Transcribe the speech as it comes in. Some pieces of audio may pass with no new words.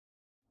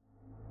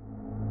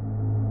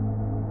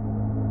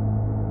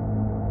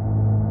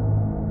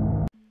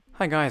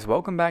Hi guys,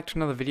 welcome back to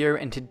another video,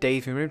 and today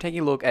we're going to take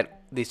a look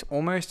at this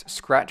almost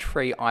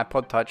scratch-free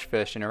iPod Touch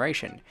first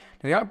generation.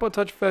 Now, the iPod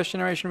Touch first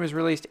generation was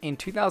released in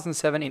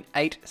 2007 in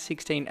 8,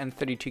 16 and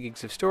 32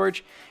 gigs of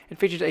storage. It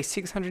featured a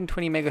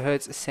 620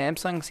 MHz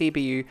Samsung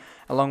CPU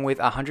along with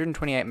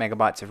 128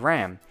 megabytes of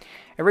RAM.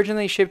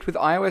 Originally shipped with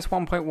iOS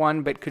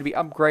 1.1 but could be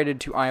upgraded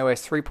to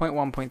iOS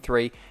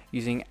 3.1.3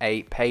 using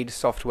a paid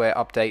software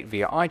update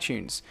via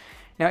iTunes.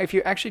 Now, if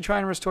you actually try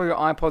and restore your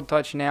iPod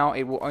Touch now,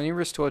 it will only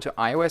restore to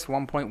iOS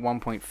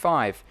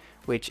 1.1.5,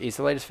 which is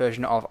the latest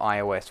version of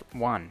iOS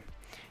 1.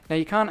 Now,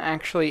 you can't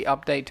actually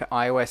update to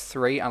iOS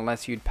 3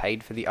 unless you'd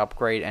paid for the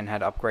upgrade and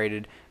had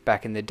upgraded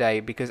back in the day,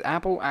 because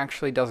Apple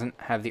actually doesn't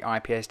have the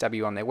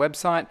IPSW on their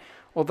website,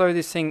 although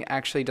this thing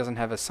actually doesn't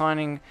have a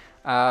signing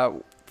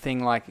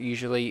thing like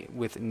usually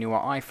with newer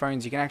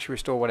iPhones. You can actually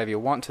restore whatever you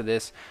want to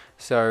this,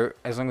 so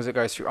as long as it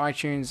goes through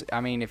iTunes,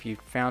 I mean, if you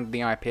found the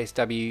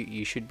IPSW,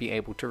 you should be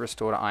able to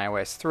restore to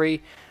iOS 3,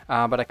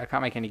 but I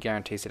can't make any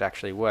guarantees it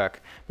actually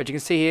work. But you can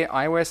see here,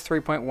 iOS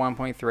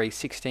 3.1.3,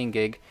 16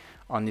 gig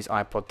on this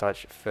iPod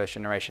Touch first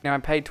generation. Now, I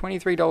paid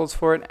 $23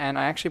 for it, and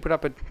I actually put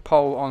up a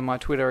poll on my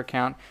Twitter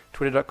account,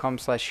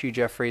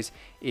 twitter.com/Hugh,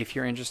 if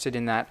you're interested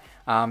in that.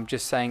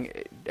 Just saying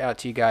out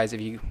to you guys if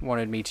you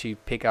wanted me to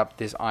pick up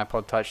this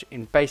iPod Touch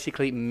in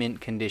basically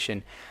mint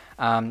condition.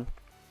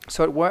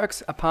 So it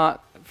works apart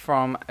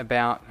from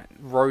about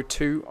row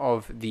 2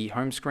 of the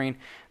home screen.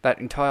 That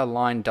entire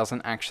line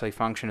doesn't actually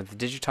function as the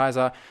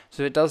digitizer,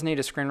 so it does need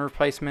a screen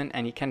replacement,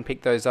 and you can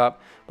pick those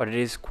up, but it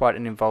is quite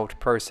an involved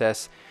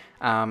process.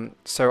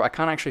 So I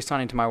can't actually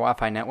sign into my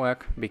Wi-Fi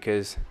network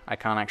because I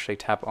can't actually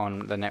tap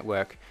on the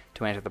network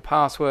to enter the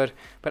password.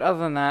 But other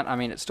than that, I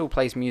mean, it still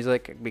plays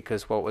music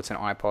because, well, it's an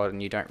iPod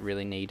and you don't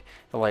really need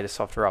the latest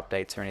software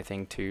updates or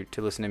anything to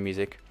listen to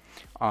music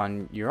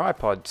on your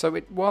iPod. So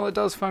while it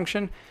does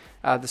function,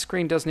 the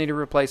screen does need a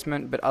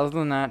replacement, but other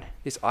than that,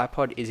 this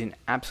iPod is in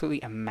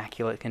absolutely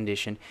immaculate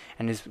condition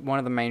and is one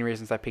of the main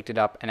reasons I picked it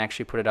up and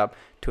actually put it up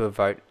to a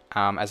vote,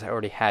 as I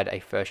already had a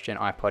first-gen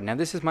iPod. Now,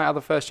 this is my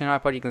other first-gen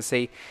iPod. You can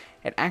see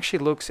it actually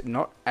looks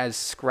not as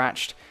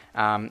scratched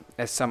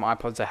as some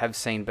iPods I have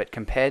seen, but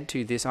compared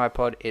to this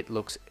iPod, it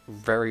looks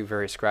very,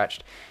 very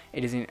scratched.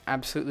 It is in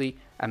absolutely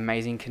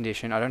amazing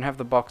condition. I don't have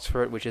the box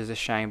for it, which is a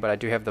shame, but I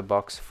do have the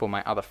box for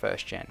my other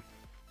first-gen.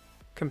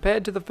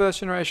 Compared to the first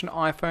generation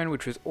iPhone,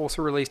 which was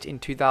also released in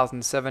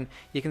 2007,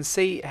 you can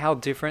see how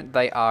different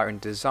they are in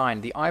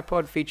design. The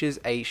iPod features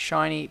a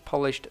shiny,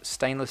 polished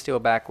stainless steel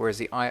back, whereas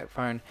the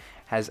iPhone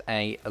has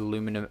a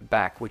aluminum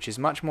back, which is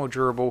much more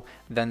durable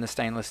than the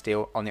stainless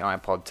steel on the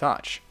iPod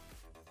Touch.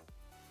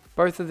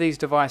 Both of these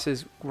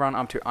devices run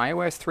up to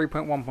iOS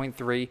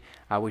 3.1.3,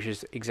 which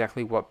is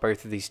exactly what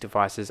both of these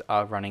devices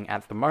are running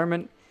at the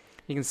moment.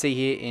 You can see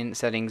here in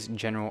settings,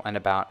 general and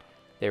about,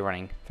 they're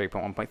running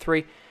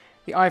 3.1.3.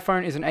 The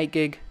iPhone is an 8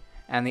 gig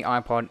and the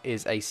iPod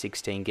is a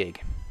 16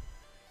 gig.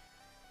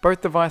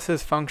 Both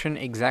devices function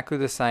exactly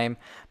the same,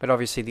 but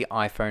obviously the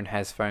iPhone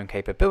has phone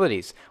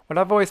capabilities. What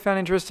I've always found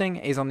interesting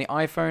is on the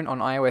iPhone, on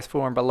iOS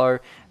 4 and below,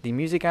 the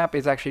music app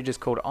is actually just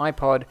called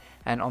iPod,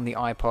 and on the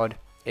iPod,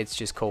 it's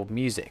just called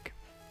Music.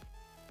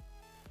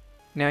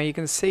 Now, you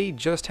can see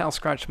just how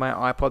scratched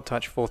my iPod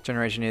Touch 4th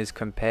generation is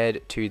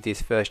compared to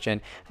this first gen,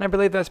 and I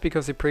believe that's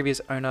because the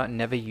previous owner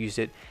never used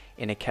it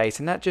in a case,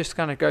 and that just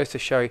kind of goes to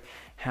show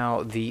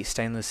how the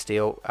stainless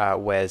steel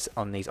wears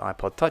on these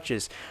iPod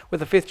Touches.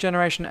 With the 5th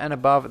generation and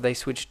above, they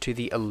switched to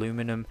the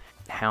aluminum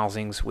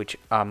housings, which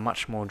are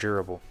much more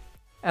durable.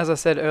 As I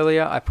said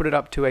earlier, I put it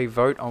up to a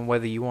vote on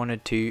whether you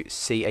wanted to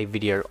see a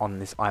video on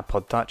this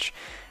iPod Touch,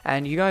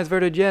 and you guys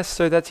voted yes,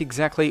 so that's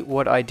exactly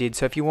what I did.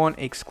 So if you want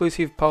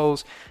exclusive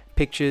polls,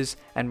 pictures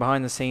and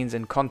behind the scenes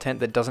and content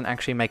that doesn't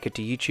actually make it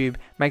to YouTube,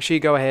 make sure you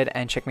go ahead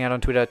and check me out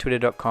on Twitter,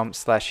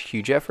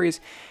 twitter.com/Hugh.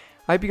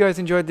 I hope you guys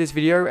enjoyed this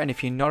video, and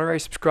if you're not already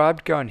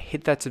subscribed, go and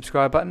hit that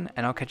subscribe button,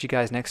 and I'll catch you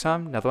guys next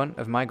time, another one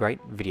of my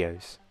great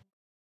videos.